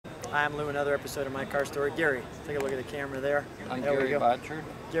I'm Lou, another episode of My Car Story. Gary, take a look at the camera there. I'm there Gary Bottcher.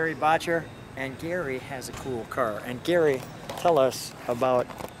 Gary Bottcher, and Gary has a cool car. And Gary, tell us about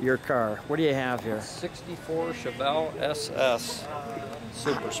your car. What do you have here? 64 Chevelle SS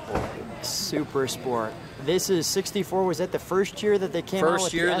Super Sport. Super Sport. This is 64. Was that the first year that they came out with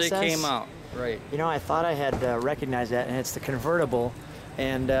First year the they SS? came out, right. You know, I thought I had recognized that, and it's the convertible.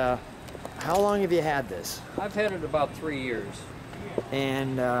 And how long have you had this? I've had it about 3 years.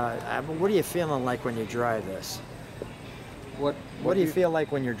 And what are you feeling like when you drive this? What do you feel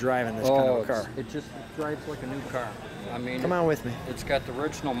like when you're driving this kind of a car? It just drives like a new car. I mean, come on with me. It's got the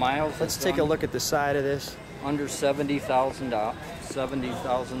original miles. Let's take a look at the side of this. Under 70,000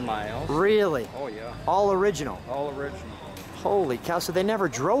 miles. Really? Oh yeah. All original? All original. Holy cow, so they never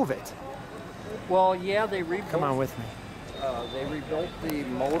drove it? Well, yeah, they rebuilt. Come on with me. They rebuilt the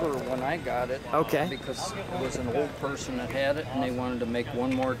motor when I got it. Okay. Because it was an old person that had it, and they wanted to make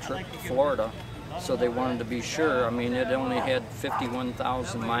one more trip to Florida. So they wanted to be sure. I mean, it only had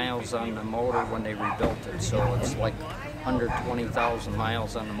 51,000 miles on the motor when they rebuilt it, so it's like under 20,000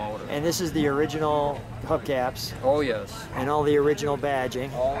 miles on the motor. And this is the original hubcaps? Oh, yes. And all the original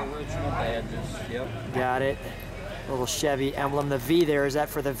badging? All original badges, yep. Got it. Little Chevy emblem. The V there, is that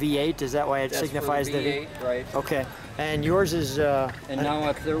for the V8? Is that why it signifies the V8, right. Okay. And yours is... and now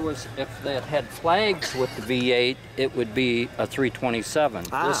if they had flags with the V8, it would be a 327.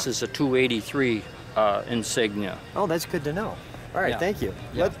 Ah. This is a 283 insignia. Oh, that's good to know. All right, yeah. Thank you.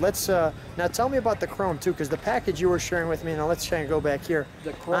 Yeah. Let's now tell me about the chrome too, because the package you were sharing with me. Now let's try and go back here.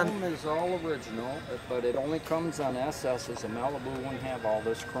 The chrome is all original, but it only comes on SS's. A Malibu wouldn't have all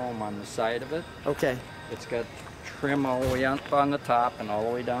this chrome on the side of it. Okay. It's got trim all the way up on the top and all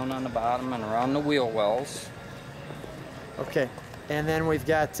the way down on the bottom and around the wheel wells. Okay, and then we've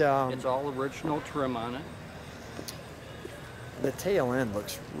got... it's all original trim on it. The tail end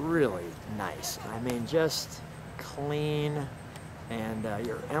looks really nice. I mean, just clean, and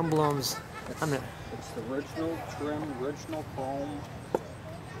your emblems. It's the original trim, original chrome.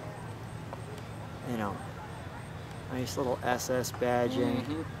 You know, nice little SS badging.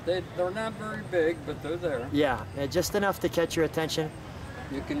 Mm-hmm. They're not very big, but they're there. Yeah, just enough to catch your attention.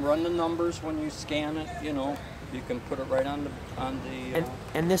 You can run the numbers when you scan it, you know. You can put it right on the.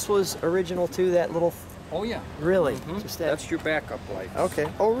 And this was original too. That little. Oh yeah. Really? Mm-hmm. Just that. That's your backup light. Okay.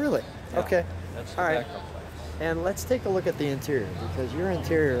 Oh really? Yeah, okay. That's the all right. backup light. And let's take a look at the interior, because your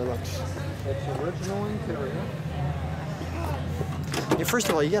interior looks. It's original interior. Yeah, first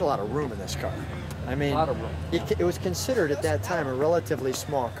of all, you get a lot of room in this car. I mean, a lot of room. It was considered at that time a relatively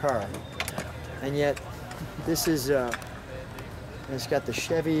small car, and yet this is. It's got the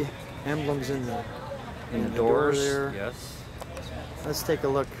Chevy emblems in the. In the doors, there. yes. Let's take a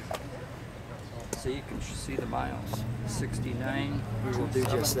look. So you can see the miles. 69. We will do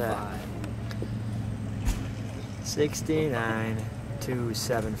just that.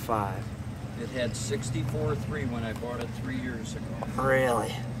 69,275. It had 64.3 when I bought it 3 years ago.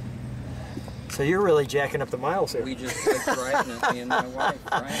 Really? So you're really jacking up the miles here. We just like driving it, me and my wife.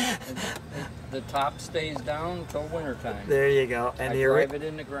 Right? The top stays down until wintertime. There you go. And I drive it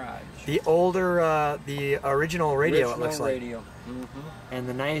in the garage. The older, the original radio, it looks like. Radio. Mm-hmm. And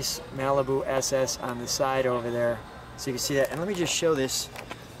the nice Malibu SS on the side over there, so you can see that. And let me just show this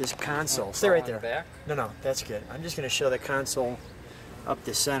console. Stay right there. Back? No, that's good. I'm just going to show the console up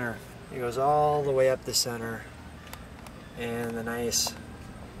the center. It goes all the way up the center, and the nice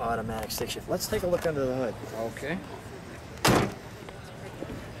automatic stick shift. Let's take a look under the hood. Okay.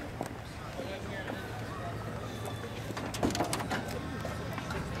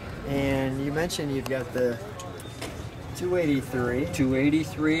 And you mentioned you've got the 283.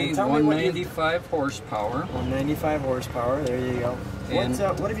 283, 195 horsepower. 195 horsepower, there you go. And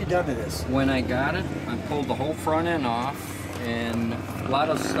what have you done to this? When I got it, I pulled the whole front end off, and a lot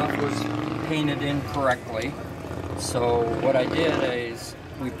of stuff was painted incorrectly. So what I did is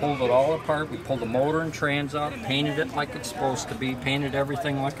we pulled it all apart. We pulled the motor and trans out, painted it like it's supposed to be, painted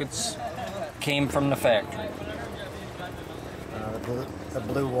everything like it's came from the factory. The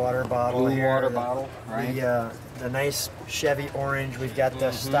blue water bottle Blue here. water bottle, right. The nice Chevy orange. We've got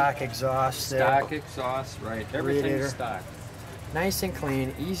the stock exhaust there. Stock exhaust, right. Everything's Radiator. stock. Nice and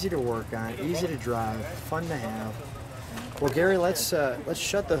clean, easy to work on, easy to drive, fun to have. Well, Gary, let's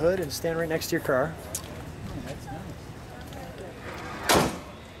shut the hood and stand right next to your car.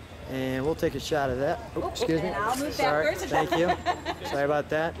 And we'll take a shot of that. Oops, excuse me. I'll move Sorry. backwards. Thank you. Sorry about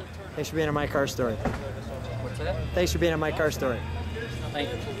that. Thanks for being on My Car Story. What's that? Thanks for being on My Car Story. Thank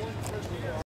you.